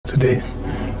Today,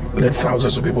 let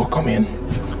thousands of people come in.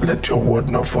 Let your word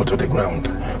not fall to the ground.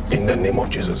 In the name of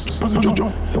Jesus. Pastor Jojo,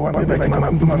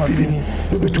 my feeling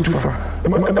too far.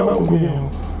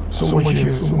 Someone here.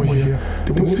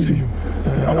 They won't see you.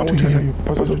 I want to hear you.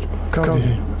 Pastor Jojo, come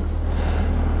here.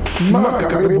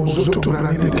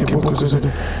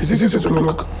 Is this 6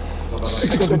 o'clock?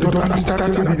 6 o'clock, and I'm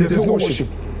starting, and there's no worship.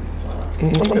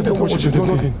 There's no worship, there's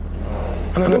nothing.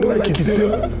 And I don't like it.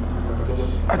 Still,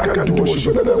 I can't do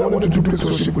worship. But I want to do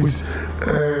worship with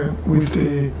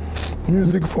the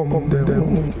music from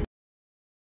the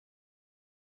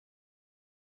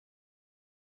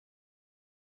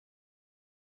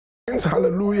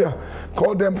hallelujah.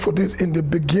 Call them for this in the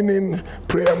beginning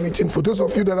prayer meeting. For those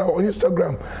of you that are on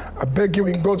Instagram, I beg you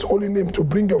in God's holy name to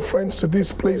bring your friends to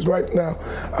this place right now,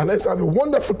 and let's have a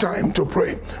wonderful time to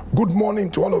pray. Good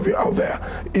morning to all of you out there.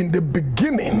 In the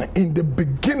beginning,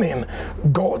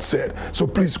 God said. So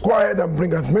please go ahead and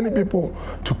bring as many people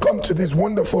to come to this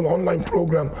wonderful online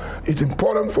program. It's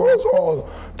important for us all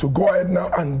to go ahead now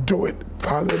and do it.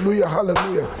 Hallelujah,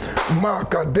 hallelujah.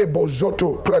 Maka debo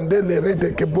joto prandele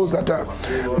rede kebozata.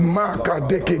 Maka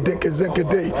deke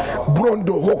zekede.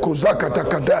 Brondo hoko zakata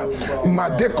kada.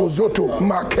 Madeko zoto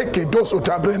makeke doso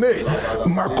tabrene.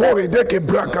 Makore deke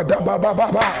brakada baba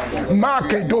baba.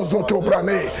 Make dozoto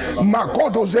brane.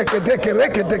 Makodo zeke deke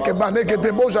reke deke baneke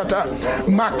debojata.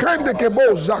 Makrende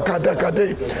kebo zakada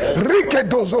kade. Rike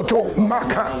dozoto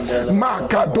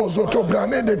maka dozoto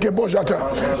brane deke bojata.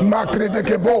 Makre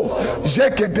deke bo.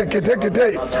 Jeke deke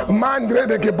mandre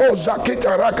deke bo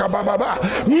zakita raka baba.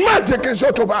 Madeke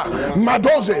zotoba.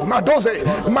 Madoze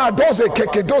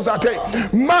keke dozate.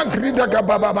 Makri deke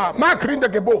baba. Makri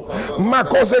deke bo.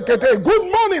 Makoze kete. Good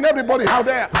morning, everybody out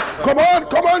there. Come on,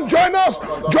 join us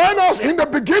in the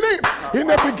beginning.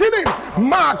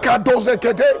 Maka doze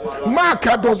kete.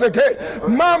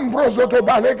 Mambrozo to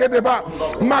baneke deba.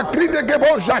 Makri deke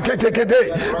bo zakete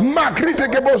kete. Makri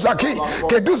deke bo zaki.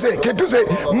 Keduze.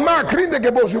 Makri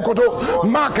deke bo zukoto.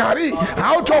 Makari.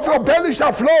 Out of your belly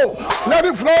shall flow. Let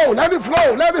it flow.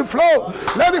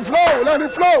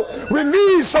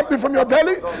 Release something from your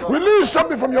belly.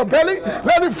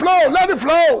 Let it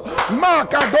flow.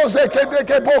 Makadoze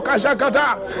kedeke boka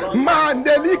jakata.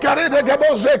 Mandeli kare deke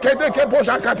boze kedeke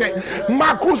bojakate.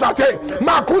 Makuzate.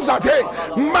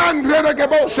 Mandre deke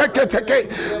boze keteke.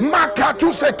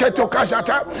 Makatu seketo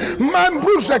kajata.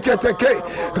 Mambruze keteke.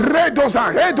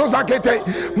 Redoza kete.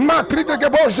 Matri deke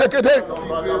boze kete.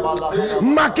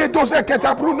 Makedoze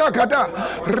keta bruna kada.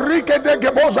 Rike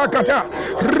deke boza kata.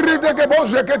 Ride deke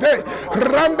boze kete.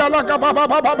 Randa la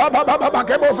baba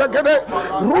keboze kete.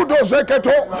 Rudo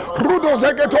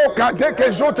zeketo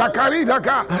kadeke zota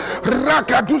karidaka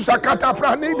rakadusa kata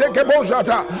prani de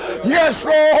kebojata. Yes,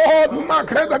 Lord.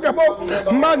 Makre de kebo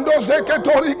mando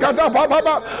zeketo rikata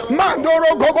baba mando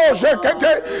rogobo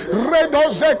zekete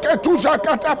redo zeketu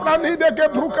zakata prani de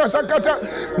kebruka zakata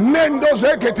nendo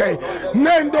zekete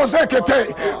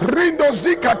rindo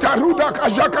zikata ruda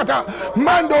kajakata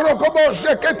mando rogobo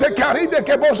zekete karide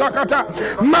kebozakata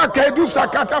makedu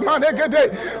sakata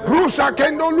manegede rusa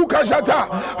kendo lukajata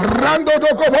rando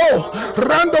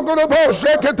gobo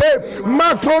zekete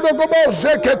matro gobo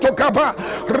zeketo kaba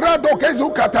rado kezu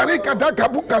katarika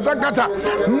dakabuka zakata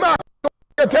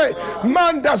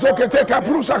Manda zokete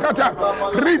kaprusa kata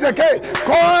rideke.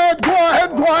 Go ahead.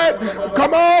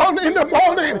 Come on in the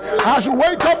morning. As we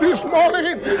wake up this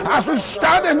morning, as we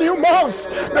start a new month,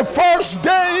 the first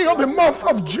day of the month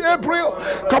of April.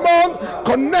 Come on,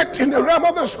 connect in the realm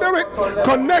of the spirit.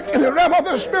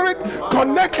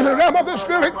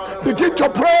 Begin to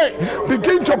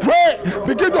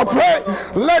pray.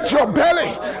 Let your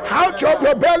belly, out of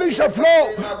your belly shall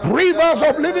flow rivers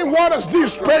of living waters.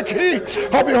 This spake he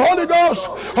of the Holy Ghost.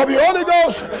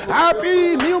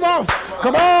 Happy new month.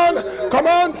 Come on,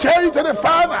 tell it to the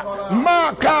Father.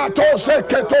 Makato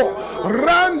seketo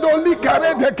rando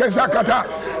likare de kezakata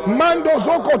mando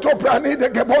zokoto prani de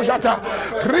kebojata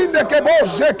rinde kebo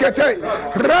zekete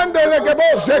rande le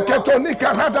kebo zeketo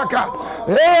nikaradaka.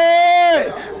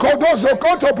 Kodozo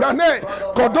koto brane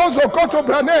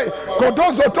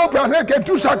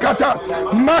ketusakata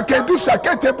makedusa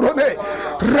kete brone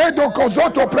redo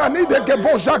kozoto prani de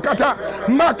kebo zakata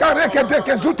makareke de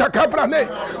kezuta kabrane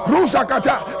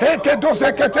rusakata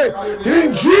ekedozekete.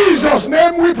 In Jesus'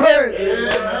 name we pray.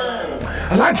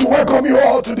 I'd like to welcome you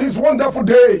all to this wonderful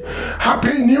day.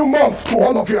 Happy new month to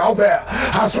all of you out there.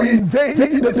 As we invade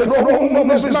the throne of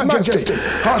His Majesty,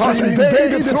 as we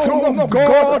invade the throne of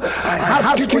God, I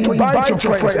ask you to invite your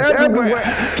friends everywhere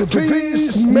to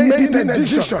this maiden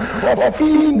edition of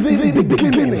In the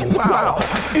Beginning. Wow.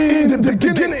 In the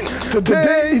beginning.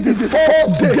 Today is the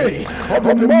fourth day of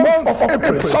the month of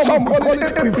April. Some call it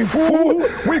April Fool.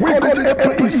 We call it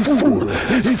April Fool.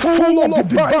 It's full of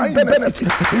divine benefits.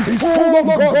 It's full of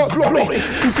God's glory.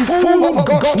 It's full of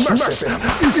God's mercy.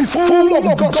 It's full of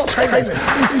God's kindness.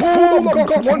 It's full of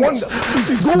God's wonders.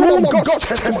 It's full of God's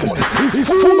testimonies. It's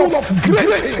full of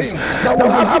great things that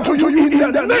will happen to you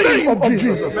in the name of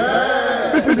Jesus.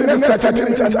 This is the next 30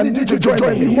 minutes. I need you to join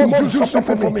me. You must do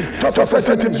something for me. Just for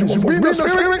 30 minutes. You must be in the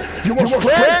Spirit. You must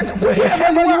pray.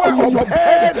 Wherever you are, on your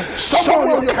bed,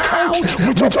 somewhere on your couch,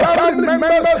 with your family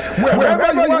members,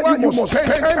 wherever you are, you must pay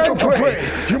time to pray.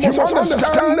 You must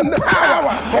understand the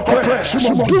power of prayer. You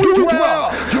must do it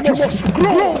well. You must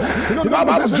grow. You know, the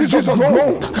Bible says Jesus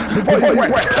groaned before he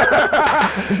wept.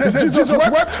 He says Jesus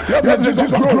wept. Yes,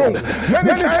 Jesus groaned.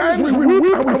 Many times we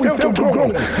weep and we fail to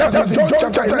groan. That's John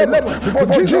chapter 11.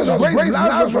 Before Jesus raised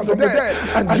Lazarus from the dead,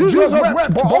 and Jesus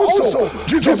wept, but also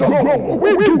Jesus groaned.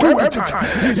 We do every time.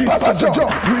 He's Pastor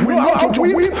John. We know how to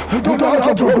weep. We don't know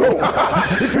how to groan.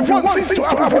 If you want things to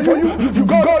happen for you, you've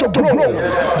got to grow.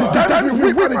 The times we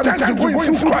weep are the times we're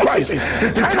going through crisis.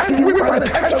 The times we weep are the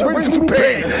times we're going through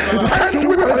pain. The times we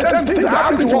weep are the times things are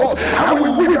happening to us. And we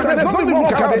weep, and there's nothing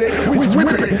wrong about it. We're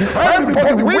weeping.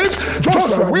 Everybody weeps.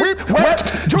 Joshua wept.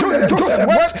 Joseph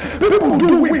wept. People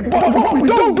do weep. But what we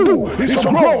don't do is to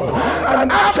groan.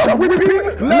 And after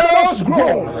weeping, let us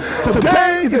groan.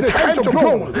 Today is the time to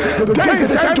groan. Today is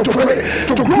the time to pray.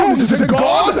 To groan is to say,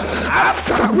 God,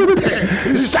 after weeping,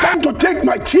 it's time to take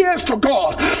my tears to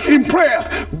God in prayers.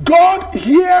 God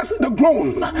hears the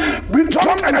groan.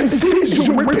 Sometimes he sees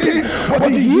you weeping,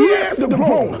 but he hears the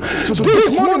groan. So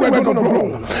this morning we're going to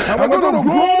groan. And we're going to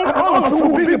groan, and all of it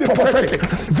will be the prophetic.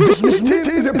 This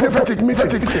meeting is a prophetic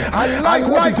meeting. I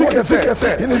like what Ezekiel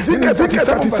said. In Ezekiel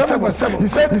 37:7, he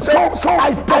said, so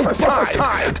I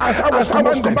prophesied as I was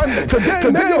commanded. Today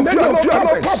many of you are not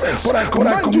prophets, but I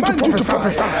command you to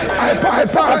prophesy. I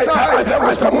prophesied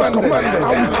as I was commanded.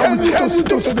 I will tell you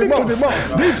to speak to the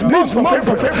month. This month of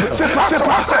April. Say,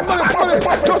 Pastor, I'm not a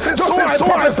prophet. Just say, so I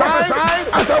prophesied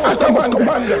as I was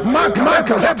commanded. Mark, I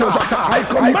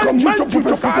command you to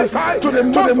prophesy to the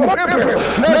month of April.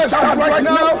 Let's start right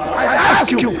now. I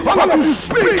ask you, all of you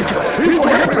speak into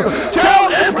April.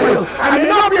 Tell April, I may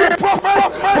not be a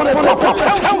prophet, but a prophet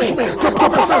tells me to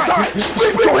prophesy.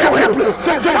 Speak to April.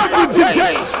 Say, 30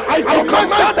 days. I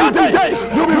command 30 days.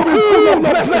 You'll be full of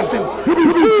blessings. You'll be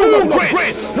full of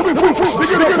grace. You'll be full.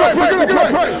 Begin to pray.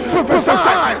 Prophesy. I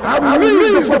will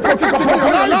release the prophetic upon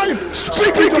your life.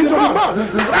 Speak into the mouth.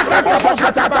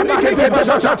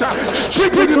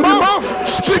 Speak into the mouth.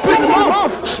 Speak into the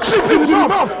mouth. Speak into the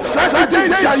mouth. 30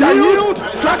 days shall yield.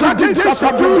 30 days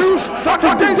shall produce.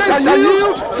 30 days shall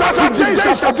yield. 30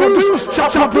 days shall produce.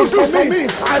 Shall produce for me.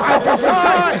 I prophesy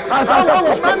as I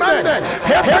was commanded.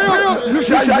 April, you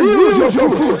shall yield your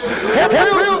fruit.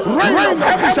 April, rain of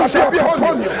heaven shall be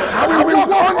upon you. I will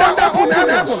walk under open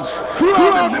heavens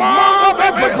throughout the month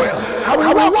of April. I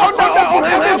will walk under open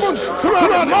heavens throughout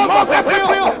the month of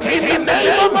April. In the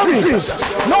name of Jesus,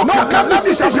 no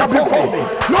calamity shall befall me.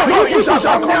 No evil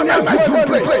shall come near my dwelling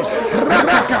place. I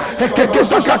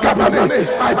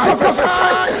prophesy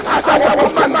as I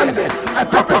was commanded. I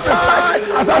prophesy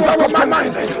as I was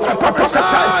commanded. I prophesy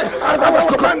as I was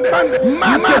commanded.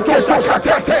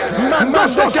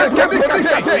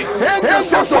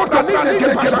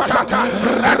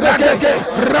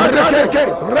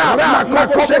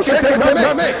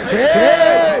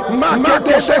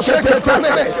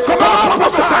 Come on,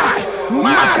 prophesy.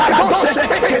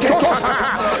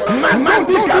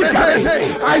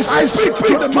 I speak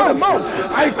to the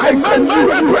mouth. I command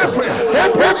you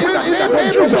April in the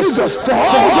name of Jesus. For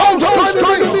all those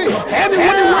joining me,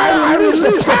 anywhere I release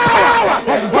the power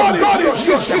of God in your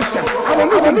system, I will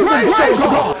lose the grace of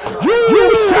God. You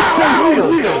shall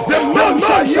yield. The man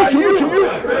shall yield to you.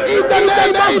 In the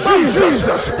name of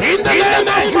Jesus. In the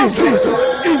name of Jesus.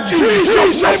 In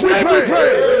Jesus' name we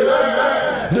pray.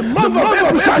 The month of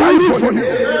April shall yield for you.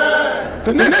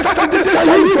 The next 30 days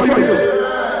shall yield for you.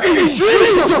 In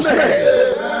Jesus' name.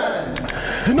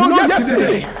 You know,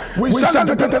 yesterday we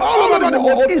celebrated all over the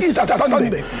world Easter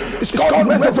Sunday. It's called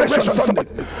Resurrection Sunday.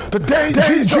 The day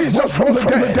Jesus rose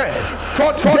from the dead.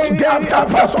 Fourth day after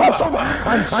Passover.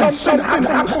 And something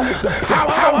happened. The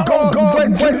power of God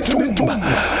went into the tomb.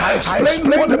 I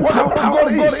explained what the power of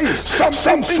God is.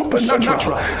 Something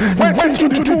supernatural. He went into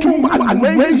the tomb and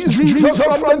raised Jesus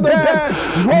from the dead.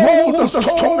 Rolled the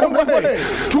stone away.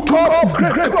 Took off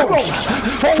grave clothes.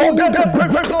 Folded the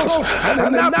grave clothes clothes,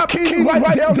 and a napkin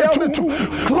right down the two.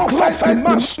 Glorify the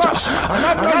master. And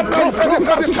after glorify the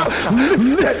master,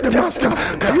 lift the master.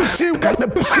 Can you see what the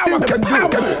power can do?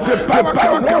 The power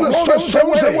can roll stones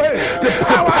away. The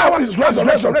power is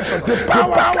resurrection. The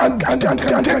power can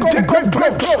take off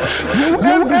clothes. You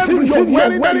everything you're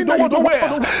wearing, no one wear.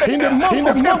 In the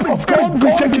month of God, we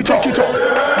take it off.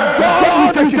 God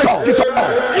will take it off.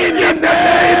 In the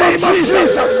name of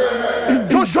Jesus. In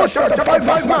Joshua chapter 5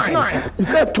 verse 9, he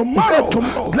said, tomorrow,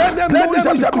 let them know it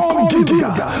shall be called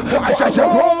Gilgal, for I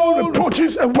shall roll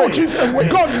reproaches away.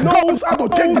 God knows how to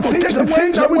take the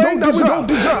things that we don't deserve.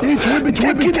 It will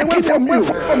be taken away from you.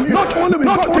 Not only will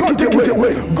God take it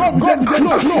away, God will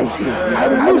clothe you. I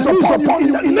will lose upon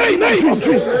you in the name of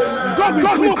Jesus.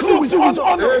 God will clothe you with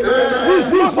honor. This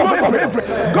is of every.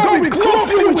 God will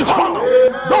clothe you with honor.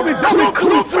 God will clothe you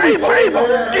with favor.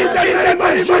 In the name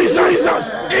of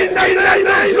Jesus. In the name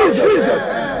of Jesus.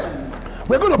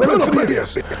 We're going to pray 3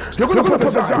 years. You're going to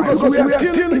prophesy because we are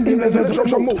still in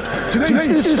resurrection mode. Today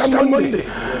is Easter Monday.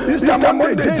 Easter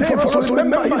Monday, day for us to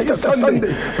remember Easter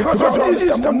Sunday. Because on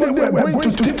Easter Monday, we're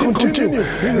going to continue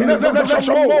in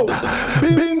resurrection mode.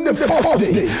 Being the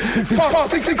first day, the first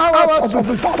 6 hours of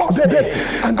the first day.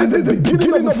 And this is the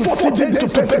beginning of the 40 days to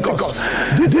Pentecost.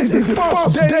 This is the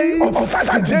first day of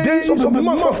 50 days of the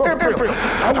month of April.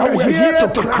 And we're here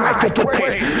to cry, to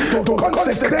pray, to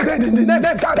consecrate in the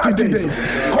next 30 days.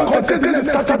 Consecrating the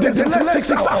next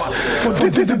 6 hours. For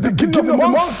this is the beginning of the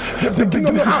month, the beginning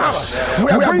of the house. We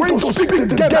are going to speak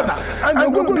together,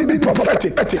 and we're going to be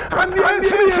prophetic. And the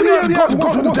 3 areas God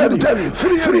wants to tell you.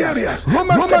 3 areas.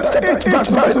 Romans chapter 8 verse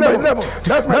 11.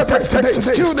 That's my text today.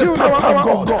 Still the power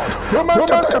of God. Romans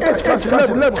chapter 8 verse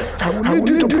 11. I will need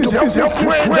you to please help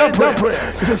pray.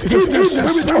 If the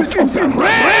Spirit of the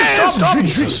raised up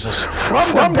Jesus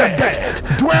from the dead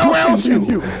dwells in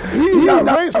you, He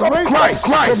raised up Christ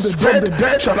from the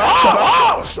dead shall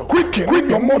also quicken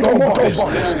your mortal bodies.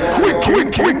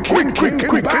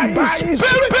 Quicken by His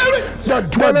Spirit that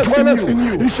dwelleth in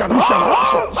you. He shall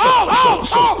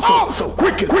also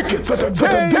quicken. So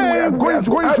today we are going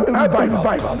to have a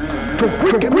revival. To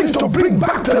quicken means to bring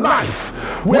back to life.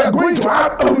 We are going to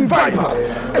have a revival,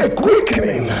 a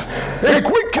quickening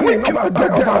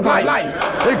of our life,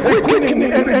 a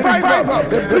quickening and revival,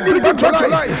 bringing back to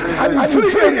life. And in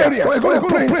 3 areas, we're going to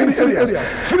pray in 3 areas.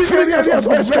 3 areas of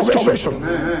restoration.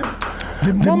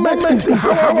 The moment is the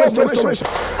hour of restoration.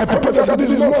 I prophesy that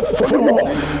this is not for you all.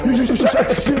 You shall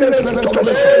experience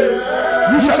restoration.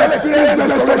 You shall experience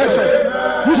restoration.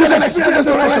 You shall experience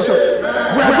restoration.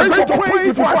 We are going to pray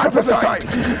before I prophesy.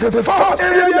 The first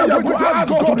area you are going to ask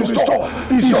God to restore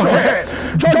is your hair.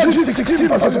 Judges 16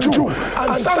 verse 2.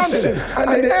 And Samson, and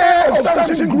the hair of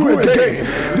Samson grew again.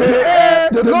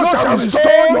 The Lord shall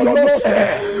restore your lost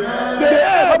hair. The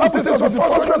hair, Bible says, the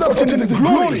first one of it is the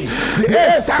glory. The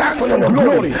hair stands for your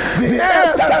glory. The hair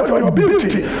stands for your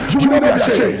beauty. You will not be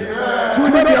ashamed. You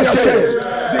will not be ashamed.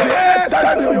 The hair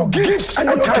stands for your gifts and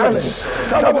your talents.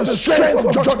 That was the strength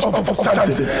of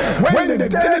Samson. When the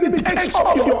enemy takes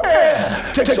off your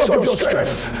hair, takes off your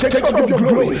strength, takes off your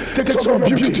glory, takes off your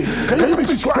beauty. Can you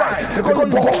please cry? They're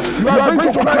going to go. You are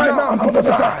going to cry now and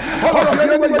prophesy. All of you,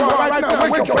 where you are right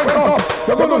now, wake up.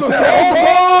 You're going to say,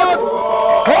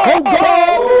 oh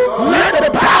God, let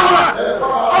the power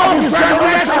of His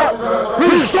resurrection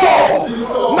restore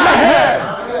my hair,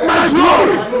 my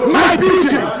glory, my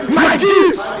beauty, my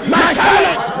gifts, my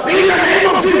talents, in the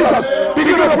name of Jesus.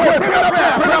 Begin to pray, pray the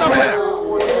prayer, pray the prayer.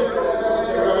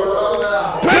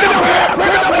 Pray the prayer, pray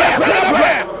the prayer, pray the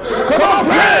prayer. Come on,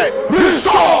 pray.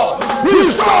 Restore,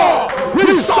 restore,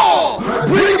 restore.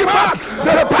 Bring back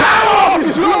the power of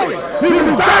His glory. He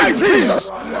revived Jesus.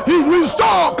 He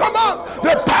restore. Come on.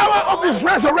 The power of His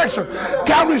resurrection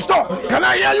can restore. Can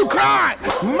I hear you cry?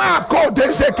 Mako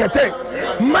desekete.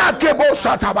 Makebo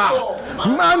sataba.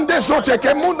 Mande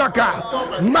soteke munaka.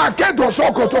 Makedo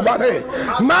sokotobane.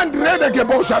 Mandrede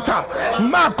kebo sata.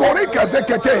 Makorika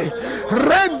zekete.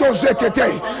 Rendo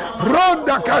zekete.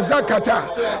 Ronda kazakata.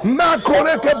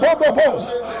 Makoreke bobobo.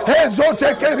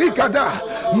 Ezoteke rikada.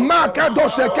 Makado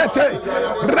sekete.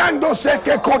 Rando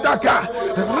seke kodaka.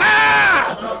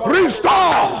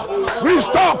 Restore.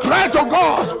 Restore. Cry to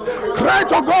God. Cry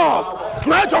to God.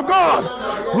 Cry to God.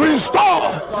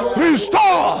 Restore.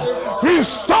 Restore.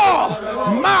 Restore.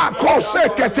 Mako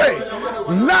sekete.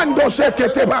 Lando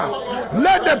sekete ba.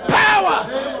 Let the power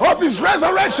of His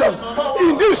resurrection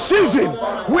In this season,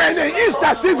 we're in the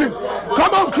Easter season.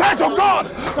 Come on, cry to God.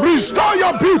 Restore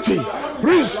your beauty.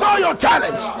 Restore your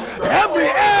talents. Every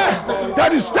air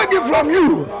that is taken from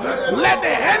you, let the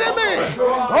enemy,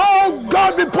 oh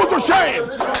God, be put to shame.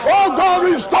 Oh God,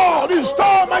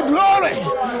 restore my glory.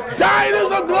 Thine is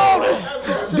the glory.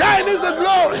 Thine is the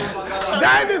glory.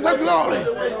 Thine is the glory.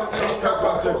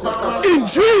 In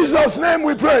Jesus' name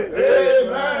we pray.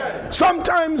 Amen.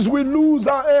 Sometimes we lose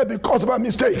our air because of our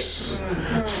mistakes.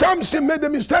 Samson made a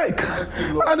mistake,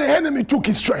 and the enemy took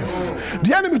his strength.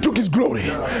 The enemy took his glory.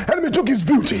 The enemy took his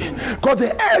beauty. Because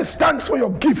the air stands for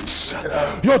your gifts,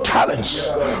 your talents,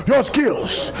 your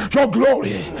skills, your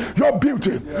glory, your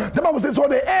beauty. The Bible says, so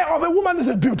the air of a woman is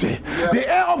a beauty. The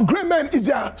air of great men is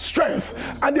their strength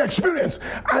and their experience.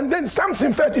 And then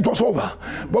Samson felt it was over.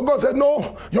 But God said,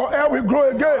 no, your air will grow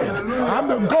again. I'm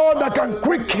the God that can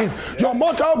quicken your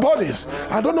mortal bodies.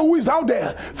 I don't know who is out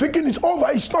there thinking it's over.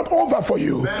 It's not over for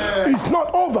you. It's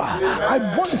not over.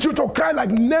 I want you to cry like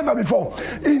never before.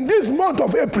 In this month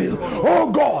of April,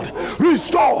 oh God,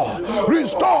 restore.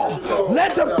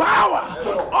 Let the power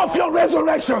of your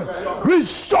resurrection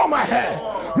restore my hair.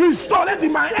 Restore. Let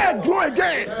my hair grow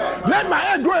again. Let my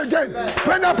hair grow again.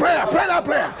 Pray that prayer. Pray that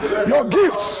prayer. Your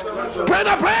gifts. Pray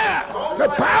that prayer. The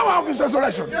power of his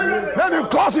resurrection. Let him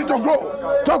cause it to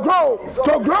grow. To grow.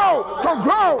 To grow. To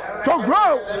grow. To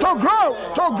grow. To grow.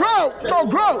 To grow. To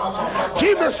grow.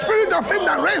 If the spirit of him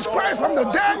that raised Christ from the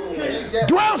dead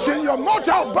dwells in your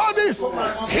mortal bodies,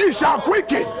 he shall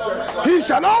quicken. He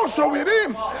shall also with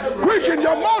him quicken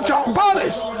your mortal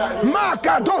bodies.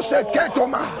 Makadose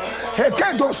ketoma.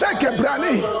 Hekedose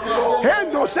kebrani.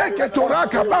 Hendose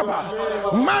ketoraka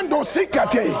baba. Mando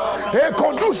sikate.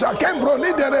 Ekodusa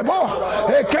kembroni derebo.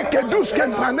 Ekekedus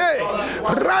kembrane.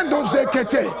 Rando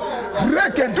zekete.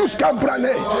 Rekedus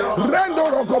kembrane.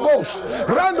 Rando rogobos.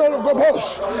 Rando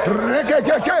rogobos.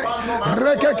 Rekekeke.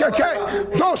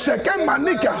 Rekekeke. Dose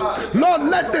kemanika. Lord,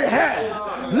 let the hair.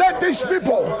 Let these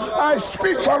people, I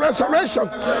speak for restoration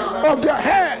of their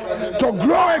hair to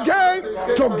grow again,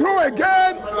 to grow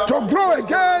again, to grow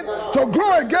again, to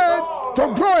grow again,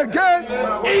 to grow again,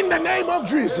 in the name of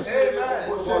Jesus.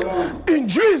 In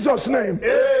Jesus' name,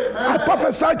 I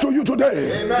prophesy to you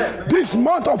today, this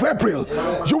month of April,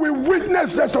 you will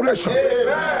witness restoration.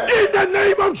 In the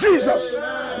name of Jesus,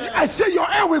 I say your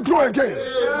hair will grow again.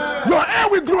 Your hair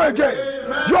will grow again.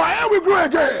 Your hair will grow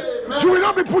again. You will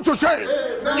not be put to shame.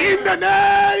 In the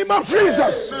name of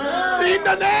Jesus. In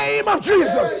the name of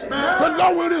Jesus. The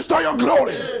Lord will restore your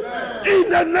glory. In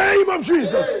the name of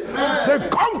Jesus. The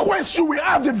conquest you will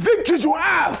have, the victories you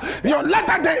have in your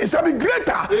latter days shall be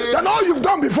greater than all you've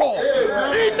done before.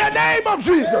 In the name of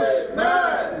Jesus.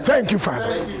 Thank you,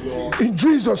 Father. In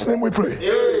Jesus' name we pray.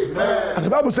 And the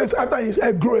Bible says after his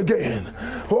head grew again,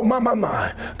 oh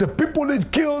my, the people he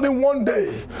killed in one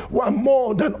day were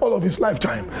more than all of his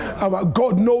lifetime. Our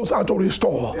God knows how to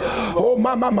restore. Oh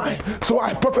my. So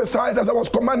I prophesied as I was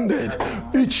commanded,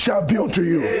 it shall be unto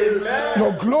you.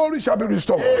 Your glory shall be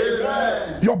restored.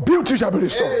 Your beauty shall be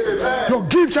restored. Your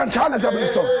gifts and talents shall be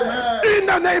restored. In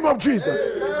the name of Jesus.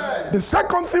 The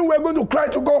second thing we're going to cry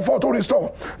to God for to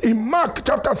restore, in Mark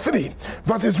chapter 3,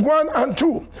 verses 1 and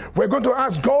 2, we're going to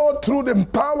ask God through the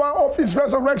power of his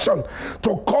resurrection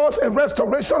to cause a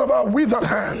restoration of our withered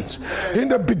hands. In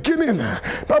the beginning,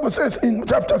 the Bible says in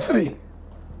chapter 3,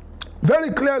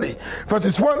 very clearly,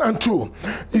 verses 1 and 2,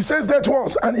 he says that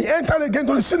was, and he entered again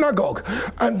to the synagogue,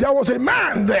 and there was a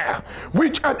man there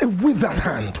which had a withered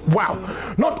hand. Wow.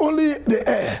 Not only the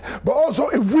hair, but also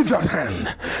a withered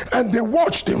hand. And they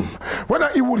watched him, whether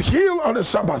he would heal on the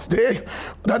Sabbath day,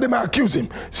 that they might accuse him. He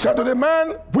said to the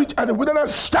man which had a withered hand,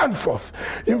 stand forth.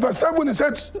 In verse 7, he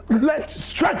said,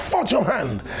 stretch forth your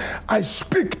hand. I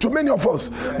speak to many of us.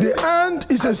 The hand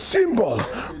is a symbol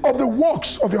of the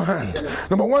works of your hand.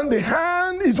 Number one, the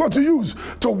hand is what you use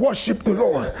to worship the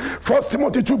Lord. 1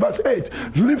 Timothy 2 verse 8,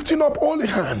 lifting up holy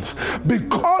hands.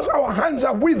 Because our hands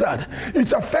are withered,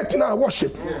 it's affecting our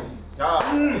worship.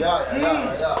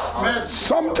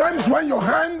 Sometimes when your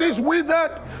hand is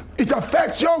withered, it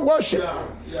affects your worship.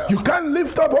 You can't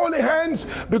lift up holy hands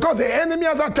because the enemy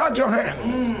has attacked your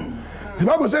hands. The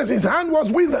Bible says his hand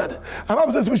was withered. The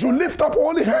Bible says we should lift up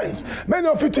holy hands. Many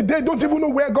of you today don't even know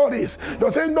where God is.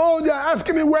 You're saying, no, they're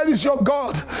asking me, where is your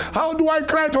God? How do I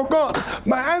cry to God?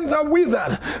 My hands are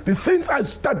withered. The things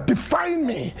that define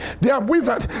me, they are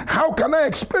withered. How can I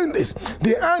explain this?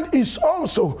 The hand is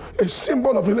also a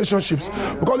symbol of relationships.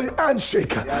 We call it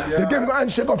handshake. They gave him a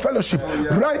handshake of fellowship.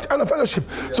 Right hand of fellowship.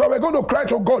 So we're going to cry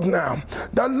to God now.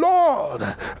 The Lord,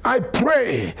 I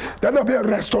pray that there'll be a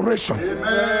restoration.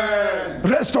 Amen.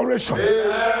 Restoration.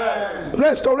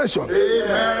 Restoration.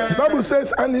 The Bible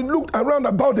says, and he looked around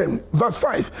about them. Verse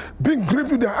 5. Being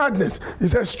grieved with their hardness, he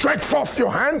says, stretch forth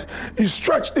your hand. He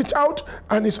stretched it out,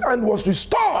 and his hand was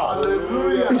restored.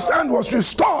 His hand was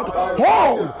restored,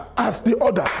 whole as the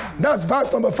other. That's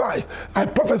verse number 5. I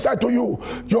prophesy to you,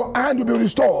 your hand will be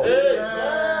restored.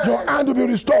 Your hand will be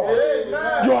restored.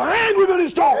 Your hand will be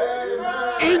restored.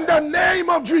 In the name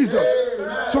of Jesus.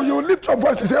 So you lift your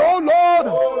voice and say, oh Lord,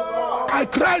 I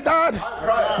cried out,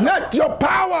 let your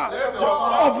power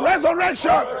of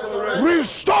resurrection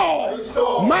restore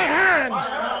my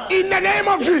hands in the name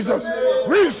of Jesus.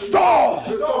 Restore.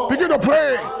 Begin to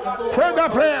pray. Pray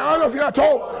that prayer. All of you at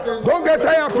home. Don't get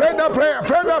tired. Pray that prayer.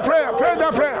 Pray that prayer. Pray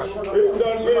that prayer.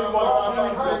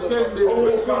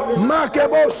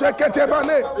 Makebo sekete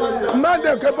bane.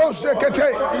 Mande kebo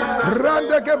sekete.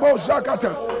 Rande kebo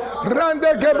zakata.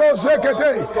 Rande kebo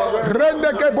sekete.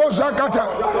 Rende kebo zakata.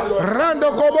 Rando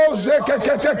kobo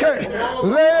zekete.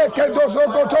 Le kedo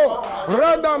zokoto.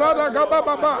 Randa rada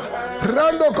gababa.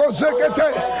 Rando ko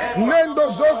zekete. Nendo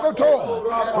zokoto.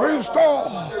 Restore.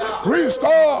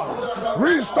 Restore.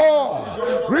 Restore.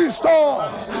 Restore.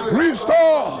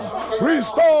 Restore.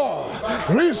 Restore.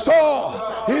 Restore.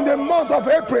 In the month of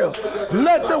April,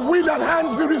 let the withered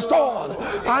hands be restored.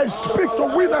 I speak to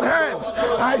withered hands.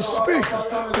 I speak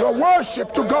the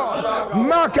worship to God.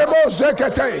 Makebo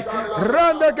zekete.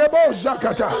 Rande gebo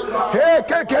zakata.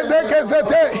 Heke deke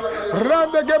zete.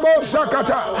 Rande gebo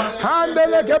zakata.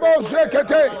 Handele gebo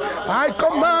zekete. I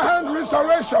command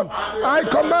restoration. I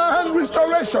command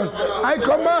restoration. I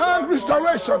command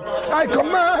restoration. I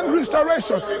command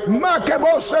restoration.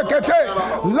 Makebo zekete.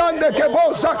 Lande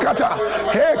gebo zakata.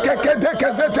 Heke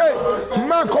deke zete.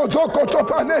 Makozoko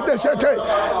topane de zete.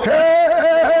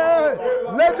 Hey,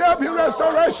 let there be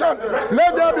restoration.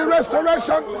 Let there be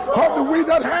restoration of the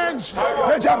withered hands.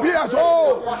 They shall be as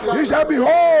whole. He shall be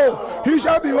whole. He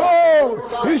shall be whole.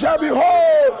 He shall be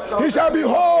whole. He shall be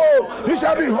whole. He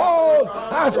shall be whole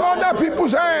as other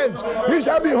people's hands. He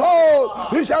shall be whole.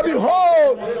 He shall be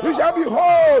whole. He shall be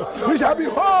whole. He shall be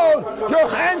whole. Your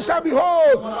hands shall be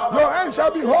whole. Your hands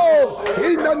shall be whole.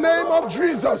 In the name of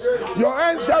Jesus. Your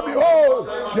hands shall be whole.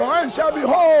 Your hands shall be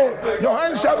whole. Your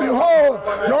hands shall be whole.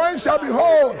 Your hands shall be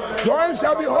whole. Your hands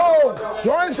shall be whole.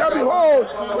 Your hands shall be whole.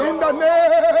 In the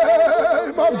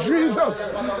name of Jesus.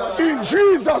 In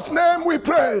Jesus' name we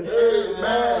pray.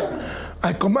 Amen.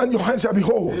 I command your hands shall be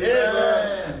whole.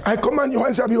 Amen. I command your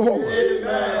hands shall be whole.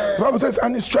 Amen. The Bible says,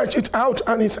 and he stretched it out,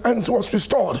 and his hands was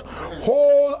restored,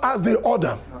 whole as the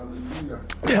other.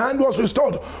 The hand was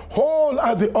restored, whole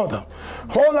as the other.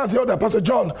 Whole as the other. Pastor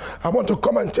John, I want to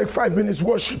come and take 5 minutes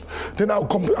worship. Then I'll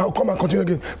come and continue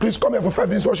again. Please come here for 5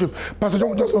 minutes worship. Pastor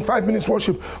John, just for 5 minutes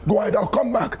worship. Go ahead, I'll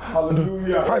come back.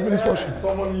 Hallelujah. 5 minutes worship.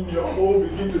 Someone in your home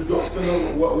begin to just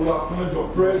what we acknowledge your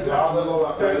presence.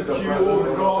 Thank you,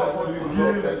 oh God, for the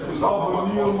gift of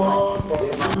a new month. We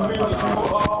lift you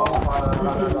up. We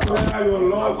declare your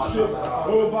Lordship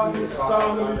over this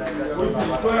family. We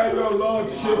declare your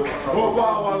Lordship over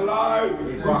our life.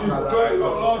 We declare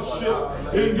your Lordship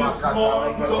in this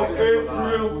month of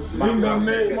April. In the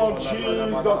name of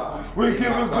Jesus. We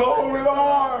give you glory,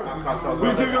 Lord. We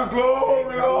give you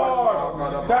glory,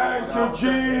 Lord. Thank you,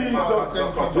 Jesus.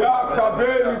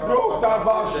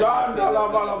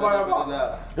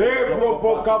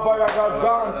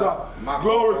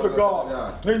 Glory to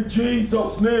God. In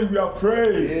Jesus' name we are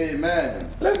praying. Amen.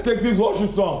 Let's take this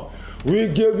worship song. We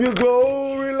give you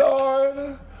glory,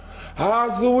 Lord,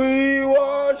 as we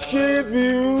worship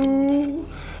you.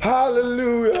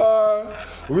 Hallelujah.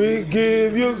 We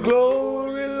give you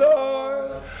glory,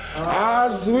 Lord,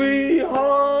 as we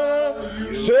honor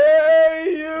you.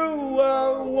 Say you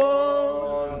are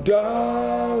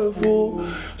wonderful.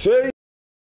 Say you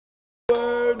are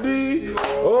worthy,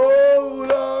 oh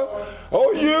Lord.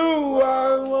 Oh, you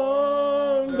are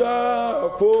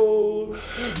wonderful.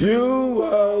 You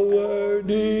are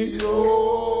worthy,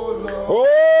 oh Lord.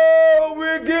 Oh,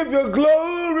 we give you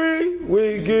glory.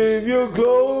 We give you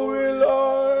glory,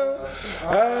 Lord,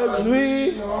 as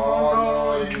we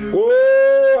honor you.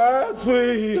 Oh, as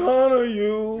we honor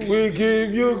you, we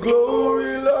give you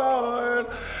glory, Lord,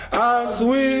 as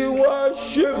we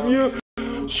worship you.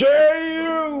 Say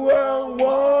you are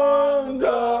wonderful.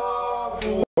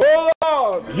 Oh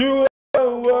Lord, you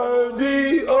are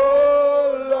worthy,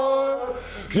 oh Lord.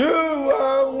 You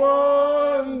are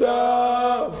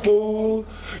wonderful.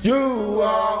 You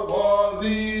are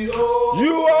worthy, oh.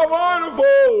 You are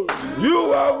wonderful.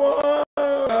 You are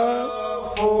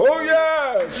wonderful. Oh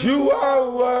yes, you are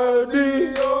worthy.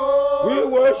 We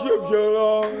worship you,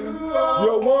 Lord.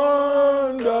 You're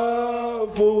wonderful.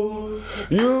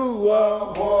 You are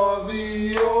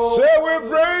Say we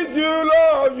praise you,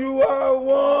 Lord, you are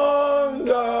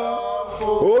wonderful.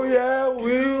 Oh yeah,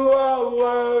 you are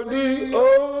worthy,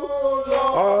 oh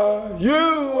Lord.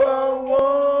 You are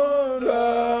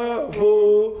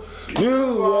wonderful.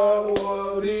 You are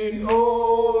worthy,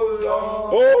 oh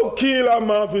Lord. Oh, kí la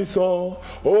máa fi san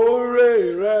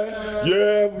oore rẹ,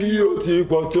 yẹ bí o ti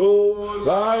pọ̀ tó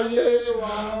láyé.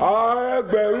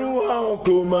 Ẹgbẹ̀rún àwọn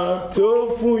kò máa tó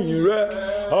fún yín rẹ.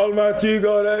 Almighty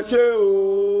God, ẹ ṣé o.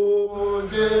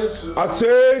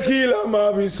 Àṣé kí la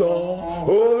máa fi san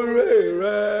oore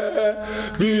rẹ,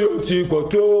 bí o ti pọ̀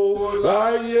tó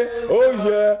láyé. Ó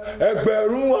yẹ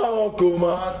ẹgbẹ̀rún àwọn kò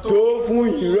máa tó fún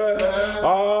yín rẹ.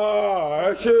 Ẹ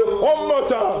ṣé one more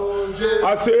time.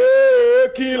 Àṣé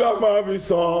kí la máa fi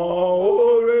san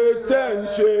oore tẹ́ ń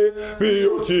ṣe, bí o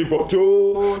ti pọ̀ tó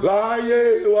láyé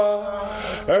wa.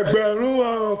 Ẹgbẹ̀rún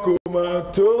àwọn kò máa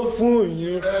tó fún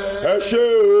yín. Ẹ ṣé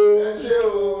o.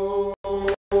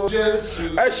 Ẹ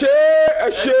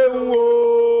ṣeun o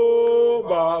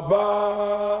bàbá.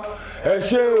 Ẹ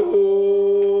ṣé o.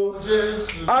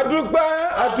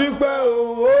 Adúpẹ́ o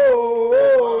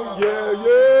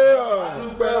yẹ̀yẹ́.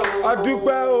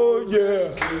 Adúpẹ́ o yẹ̀.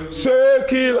 Ṣé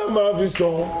kí la máa fi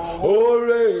san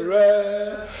oore rẹ,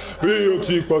 bí o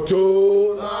ti pọ̀ tó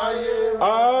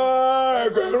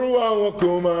ẹgbẹ̀rún àwọn kò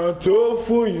máa tó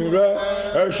fún yín rẹ.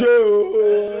 Ẹ ṣé o.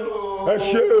 Ẹ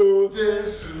ṣé o.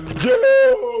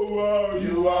 Jehovah,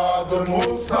 you are the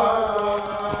most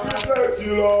high. We bless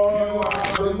you, Lord. You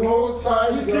are the most high.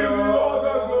 We give you all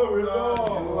the glory,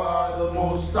 Lord. You are the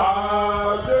most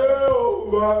high.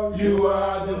 Jehovah, you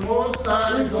are the most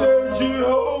high. We say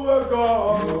Jehovah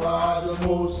God. You are the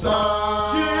most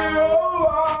high.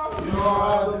 Jehovah, you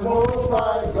are the most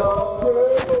high God.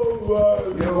 Jehovah,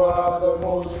 you are the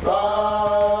most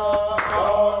high.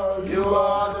 You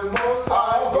are the most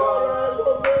high God.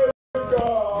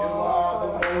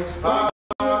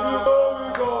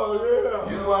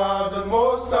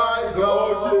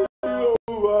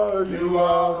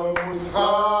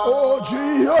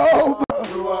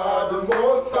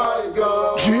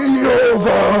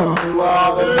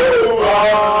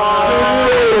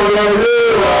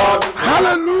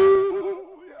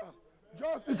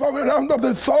 Before we round up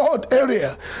the third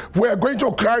area, we are going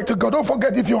to cry to God. Don't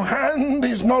forget, if your hand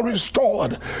is not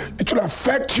restored, it will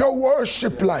affect your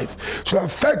worship life. It will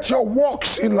affect your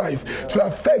walks in life. It will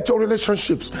affect your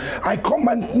relationships. I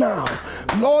command now,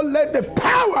 Lord, let the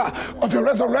power of your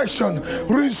resurrection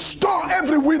restore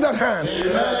every withered hand.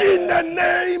 Amen. In the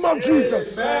name of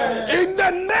Jesus. Amen. In the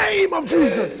name of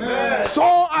Jesus. Amen.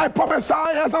 So I prophesy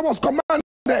as I was commanded.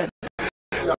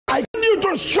 I continue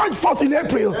to stretch forth in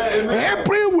April. Amen.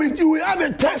 April, you will have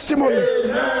a testimony.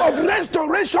 Amen. Of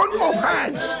restoration of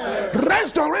hands.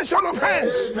 Restoration of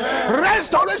hands. Amen.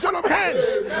 Restoration of hands.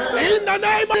 Amen. In the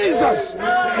name of Jesus.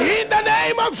 Amen. In the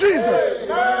name of Jesus.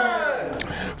 Amen.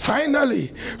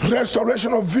 Finally,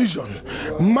 restoration of vision.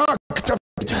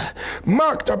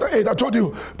 Mark chapter 8, I told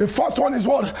you, the first one is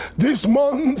what? This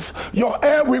month, your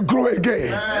hair will grow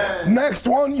again. Amen. Next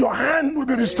one, your hand will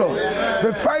be restored. Amen.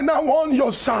 The final one,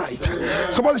 your sight.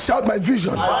 Amen. Somebody shout, my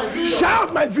vision. My vision.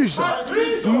 Shout, my vision. My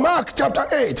vision. Mark chapter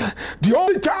 8, the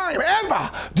only time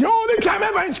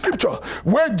ever in scripture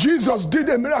where Jesus did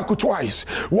a miracle twice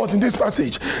was in this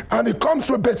passage. And it comes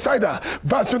to Bethsaida,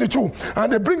 verse 22,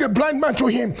 and they bring a blind man to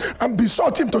him and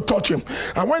besought him to touch him.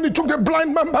 And when he took the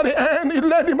blind man by the hand, he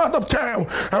led him out of town.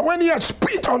 And when he had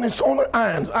spit on his own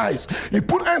eyes, he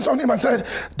put hands on him and said,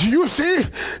 do you see?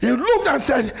 He looked and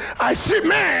said, I see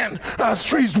man as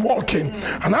trees walking.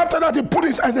 And after that, he put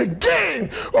his eyes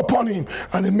again upon him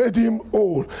and he made him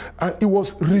whole. And he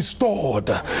was restored.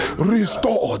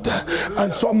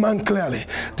 And saw man clearly.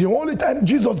 The only time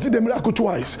Jesus did a miracle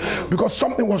twice, because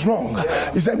something was wrong,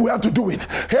 he said, we have to do it.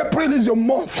 April is your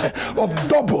month of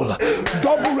double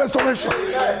restoration.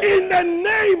 In the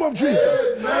name of Jesus.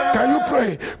 Can you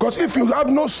pray? Because if you have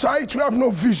no sight, you have no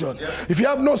vision. If you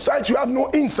have no sight, you have no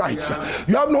insight.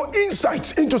 You have no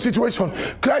insight into situation.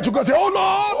 Cry to God, say, oh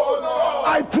Lord,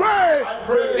 I pray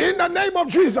in the name of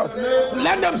Jesus.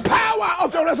 Let the power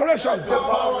of your resurrection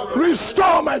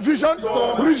restore my vision,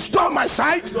 restore my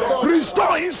sight,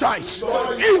 restore insights.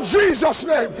 In Jesus'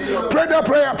 name. Pray the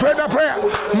prayer.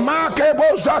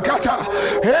 Makebo zakata.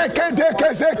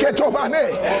 Ekedeke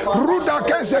zeketobane.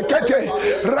 Rudake zekete.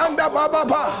 Randa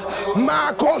bababa.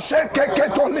 Mako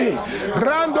sekeketoni.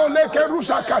 Rando leke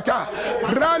rusakata.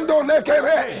 Rando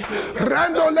lekere.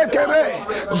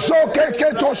 Zoke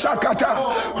keto sakata.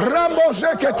 Rambo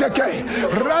zeketeke.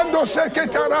 Rando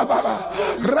seketa rababa.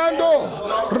 Rando.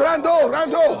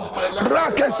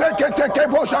 Rake seketeke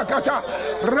bosakata.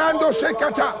 Rando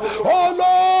sekata. Oh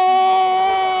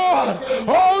Lord. Lord.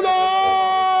 Oh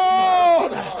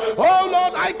Lord. Oh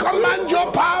Lord, I command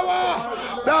your power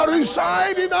that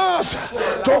reside in us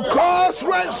to cause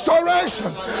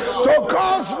restoration, to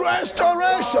cause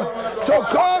restoration, to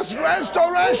cause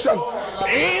restoration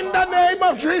in the name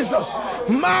of Jesus.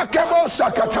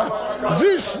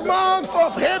 This month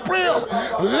of April,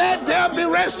 let there be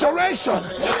restoration.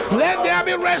 Let there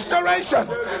be restoration.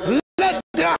 Let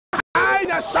their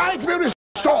eyesight be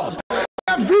restored.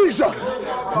 Their vision,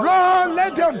 Lord,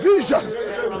 let their vision,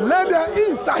 let their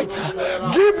insight,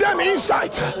 give them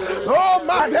insight. Oh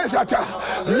my desert,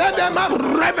 let them have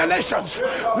revelations,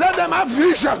 let them have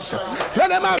visions, let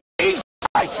them have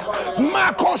insights.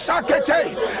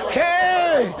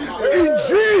 Hey, in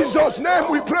Jesus' name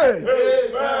we pray.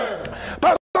 Amen.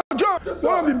 Pastor John,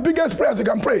 one of the biggest prayers you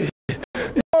can pray,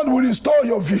 God will restore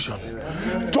your vision.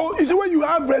 So it's when you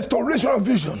have restoration of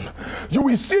vision, you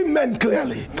will see men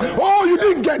clearly. Oh, you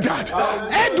didn't get that.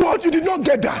 Edward, you did not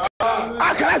get that.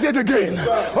 How can I say it again?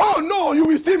 Oh no, you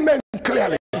will see men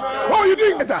clearly. Oh, you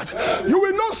didn't get that. You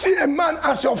will not see a man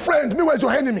as your friend, meanwhile as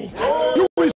your enemy. You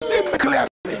will see men clearly.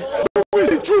 You will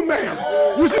see true man.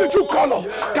 You see the true color.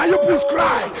 Can you please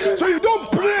cry? So you don't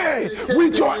pray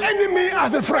with your enemy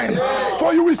as a friend,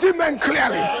 for you will see men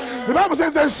clearly. The Bible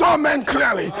says they saw men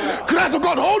clearly. Cry to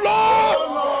God, oh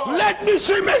Lord, let me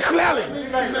see men clearly.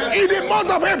 In the month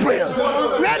of April,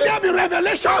 let there be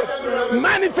revelation,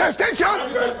 manifestation,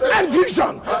 and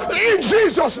vision. In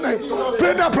Jesus' name,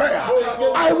 pray that prayer.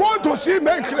 I want to see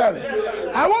men clearly.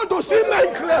 I want to see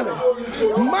men clearly.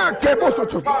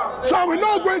 So we're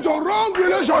not going to wrong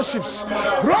relationships,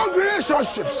 wrong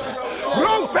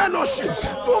fellowships,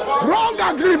 wrong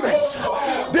agreements.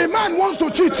 The man wants to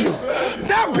cheat you.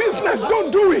 That business,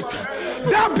 don't do it.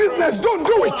 That business, don't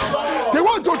do it. They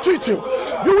want to cheat you.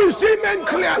 You will see men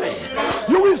clearly.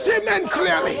 You will see men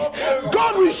clearly.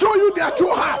 God will show you their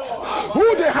true heart,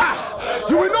 who they are.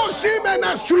 You will not see men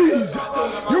as trees.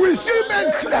 You will see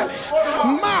men clearly.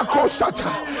 Marco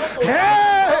Sata.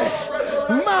 Hey!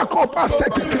 Marco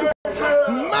Pasekete.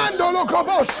 Mandolo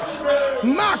Kobos.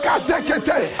 Maka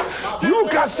Sekete.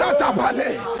 Yuka Sata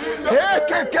Bane.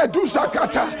 Ekeke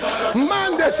Dusakata.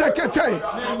 Mande Sekete.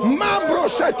 Mambro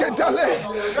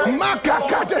Seketale. Maka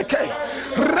Kadeke.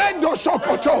 Rendo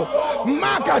Sokoto.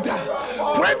 Makada.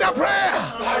 Pray the prayer.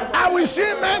 I will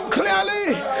see men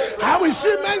clearly. I will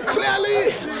see men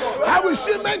clearly. I will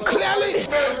see men clearly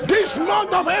this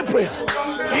month of April.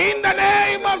 In the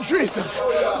name of Jesus.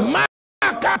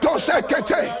 Makato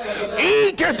Sekete.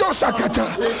 Iketo Sakata.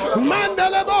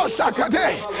 Mandelebo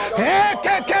Sakate.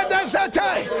 Ekeke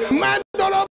Desete.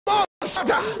 Mandolobo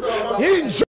Sata. In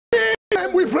Jesus'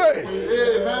 name we pray.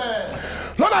 Amen.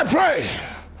 Lord, I pray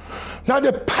now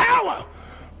the power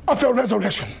of your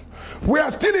resurrection. We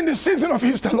are still in the season of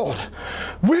Easter, Lord,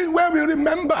 where we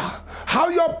remember how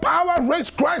your power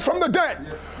raised Christ from the dead.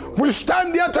 Yes, we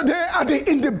stand here today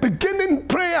in the beginning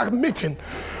prayer meeting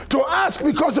to ask,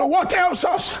 because the word tells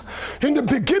us in the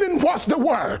beginning was the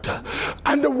Word,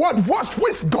 and the Word was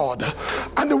with God,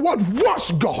 and the Word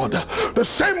was God. The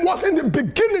same was in the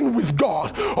beginning with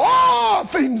God. All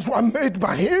things were made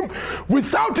by Him.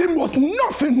 Without Him was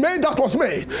nothing made that was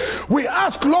made. We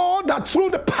ask, Lord, that through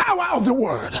the power of the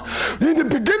Word, in the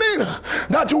beginning,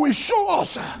 that you will show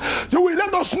us, you will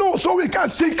let us know so we can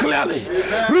see clearly.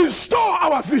 Amen. Restore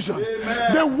our vision.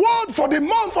 Amen. The word for the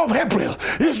month of April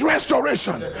is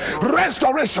restoration.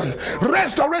 Restoration,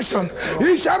 restoration.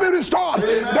 He shall be restored.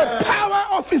 Amen. The power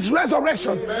of His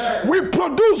resurrection will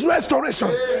produce restoration.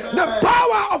 Amen. The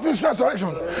power of His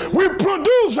resurrection will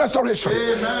produce restoration.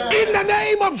 Amen. In the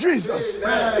name of Jesus.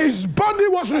 Amen. His body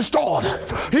was restored.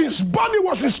 His body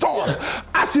was restored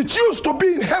as it used to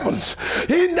be in heavens.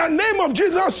 In the name of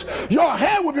Jesus, your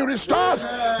hair will be restored,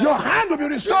 your hand will be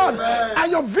restored,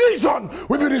 and your vision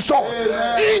will be restored.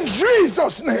 In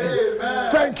Jesus' name.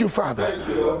 Thank you,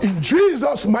 Father. In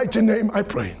Jesus' mighty name I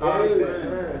pray.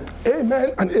 Amen.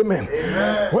 Amen and amen.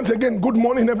 Amen. Once again, good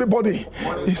morning, everybody.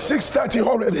 It's 6:30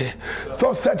 already.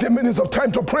 So 30 minutes of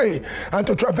time to pray and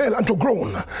to travail and to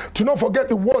groan. Do not forget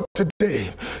the word today.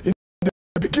 In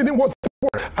the beginning was the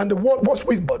Word, and the Word was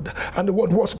with God, and the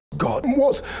Word was God. It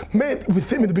was made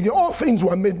with Him in the beginning. All things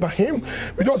were made by Him.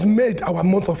 We just made our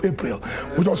month of April.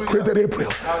 We just created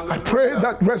April. I pray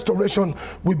that restoration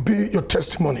will be your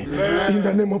testimony. In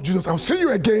the name of Jesus. I'll see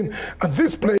you again at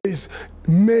this place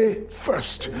May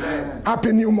 1st.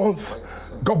 Happy new month.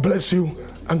 God bless you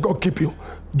and God keep you.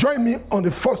 Join me on the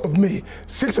 1st of May,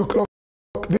 6 o'clock,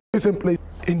 this same place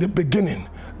in the beginning,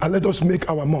 and let us make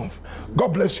our month.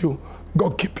 God bless you.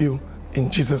 God keep you. In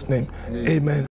Jesus' name, amen.